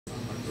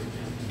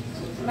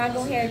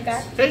Bagong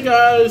haircut. Hey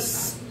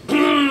guys!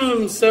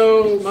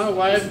 So my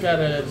wife got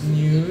a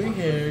new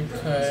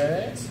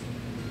haircut.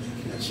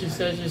 She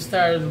said she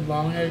started a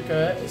long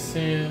haircut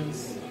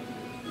since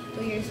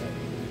 2 years old.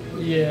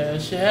 yeah,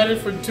 she had it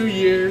for 2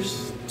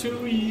 years.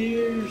 2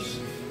 years.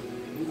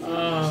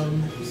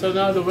 So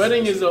now the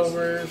wedding is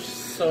over,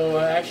 so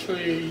I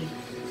actually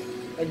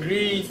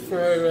agreed for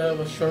her to have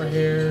a short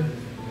hair.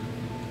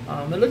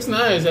 It looks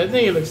nice. I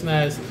think it looks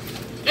nice.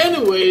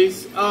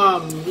 Anyways,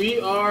 we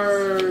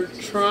are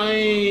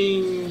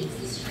trying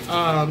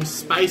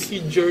spicy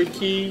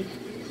jerky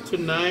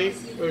tonight,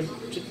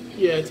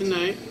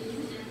 tonight.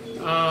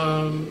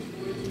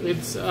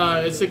 It's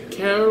a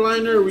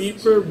Carolina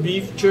Reaper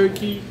beef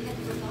jerky.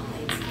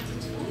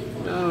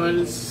 And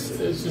it's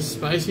a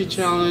spicy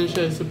challenge,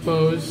 I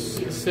suppose.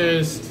 It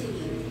says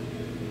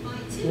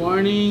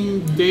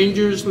warning,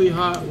 dangerously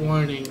hot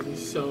warning.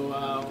 So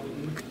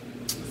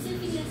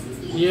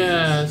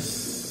yes.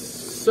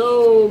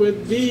 So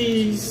with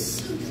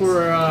these,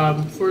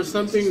 for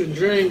something to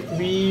drink,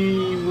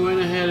 we went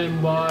ahead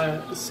and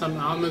bought some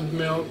almond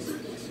milk.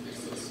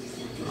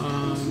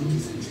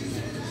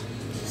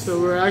 So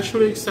we're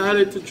actually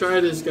excited to try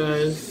this,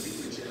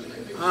 guys.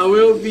 I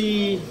will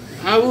be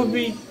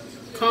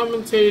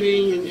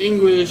commentating in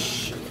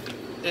English,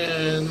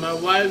 and my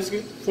wife's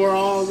for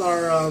all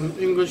our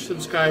English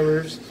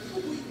subscribers,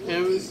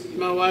 and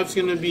my wife's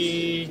gonna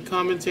be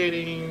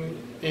commentating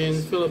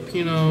in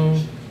Filipino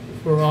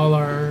for all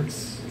our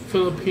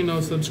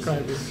Filipino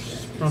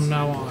subscribers from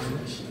now on.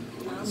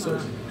 So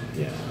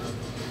yeah,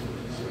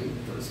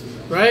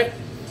 right?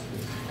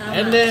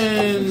 And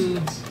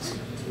then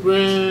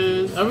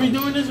are we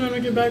doing this when we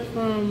get back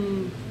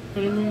from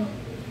honeymoon?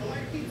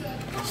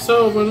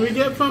 So when we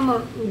get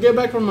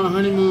back from our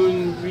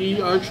honeymoon,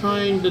 we are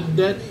trying the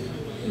death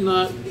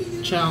nut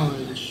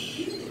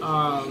challenge.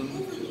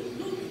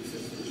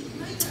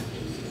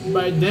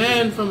 By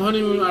then, from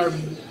honeymoon, our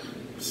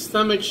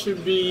stomach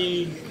should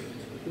be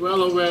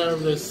well aware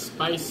of the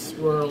spice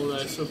world,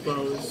 I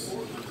suppose.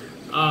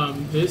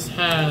 This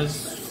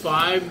has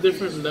 5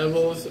 different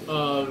levels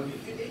of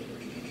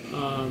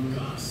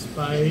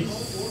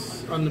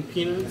spice on the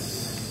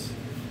peanuts.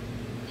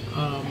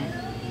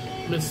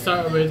 Let's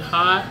start with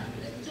hot.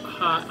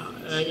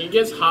 It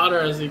gets hotter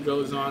as it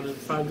goes on at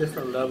 5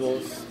 different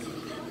levels.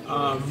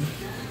 I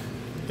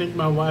think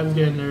my wife's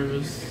getting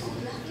nervous.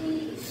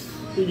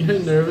 You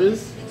getting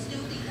nervous?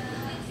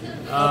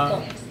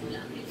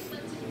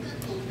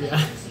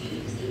 Yeah.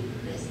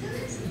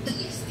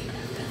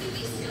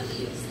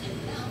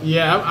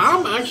 Yeah,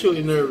 I'm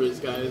actually nervous,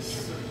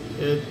 guys.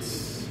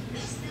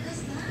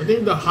 I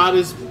think the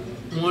hottest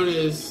one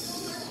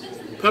is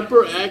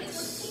Pepper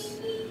X,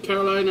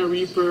 Carolina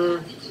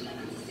Reaper,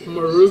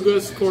 Moruga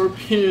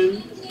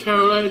Scorpion,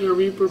 Carolina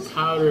Reaper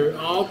powder,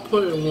 all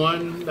put in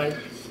one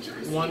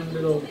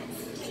little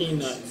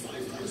peanut.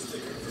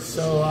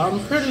 So I'm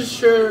pretty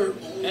sure,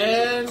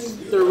 and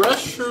the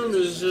restroom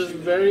is just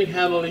very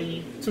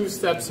handily 2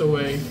 steps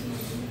away.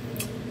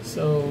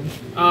 So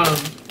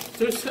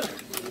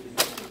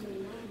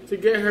to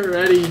get her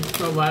ready,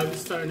 my wife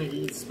is starting to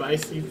eat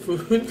spicy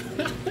food.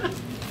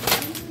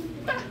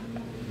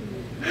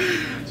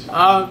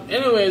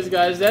 Anyways,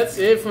 guys, that's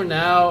it for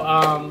now.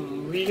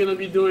 We're gonna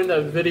be doing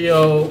that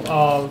video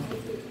of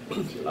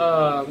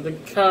the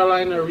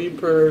Carolina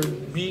Reaper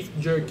beef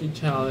jerky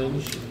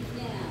challenge.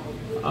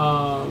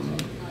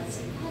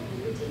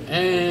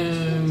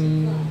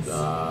 And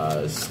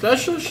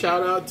special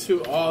shout out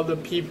to all the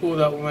people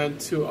that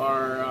went to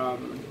our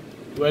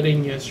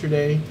wedding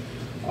yesterday.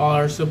 All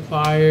our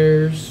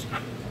suppliers,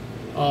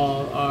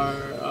 all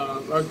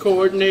our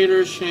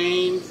coordinator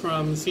Shane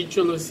from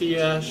Sitio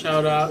Lucia.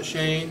 Shout out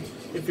Shane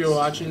if you're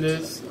watching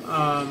this.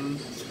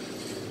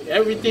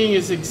 Everything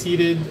is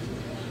exceeded.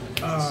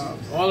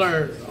 All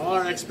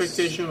our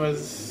expectation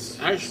was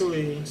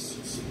actually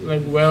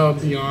like well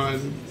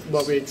beyond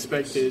what we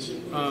expected.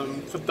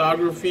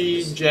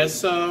 Photography,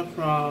 Jessa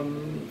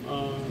from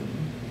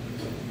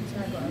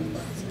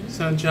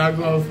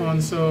Santiago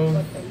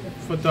Alfonso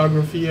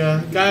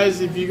Photografia.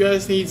 Guys, if you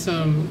guys need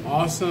some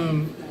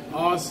awesome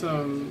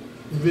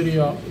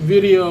video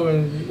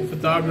and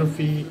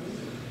photography,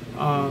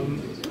 I'll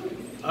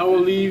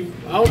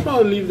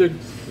probably leave the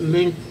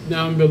link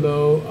down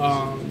below.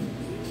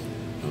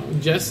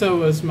 Jessa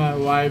was my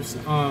wife's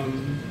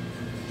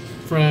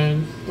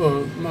friend,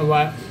 or my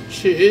wife.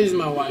 She is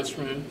my wife's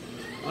friend,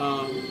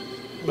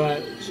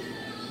 but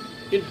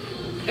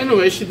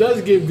anyway, she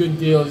does give good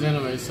deals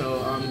anyway. So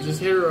just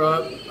hit her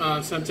up,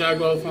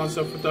 Santiago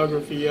Alfonso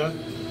Photografia,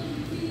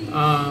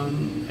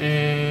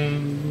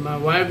 and my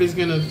wife is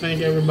gonna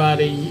thank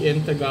everybody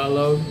in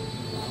Tagalog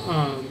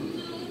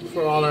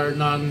for all our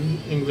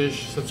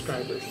non-English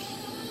subscribers.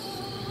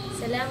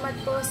 Salamat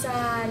po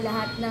sa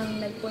lahat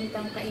ng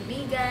nagpuntang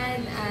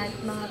kaibigan at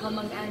mga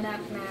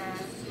kamag-anak na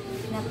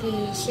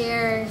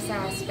naki-share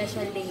sa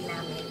special day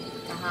namin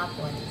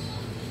kahapon.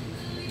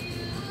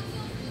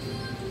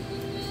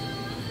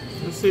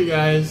 Let's see,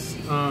 guys.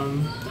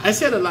 I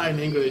said a lot in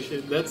English.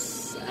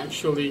 That's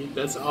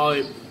all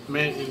it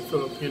meant in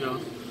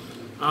Filipino.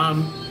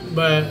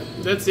 But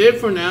that's it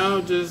for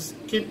now. Just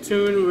keep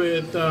tuned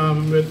with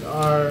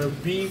our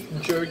beef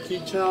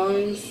jerky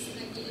challenge.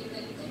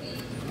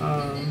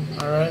 All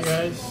right,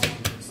 guys.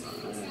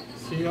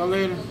 See y'all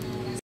later.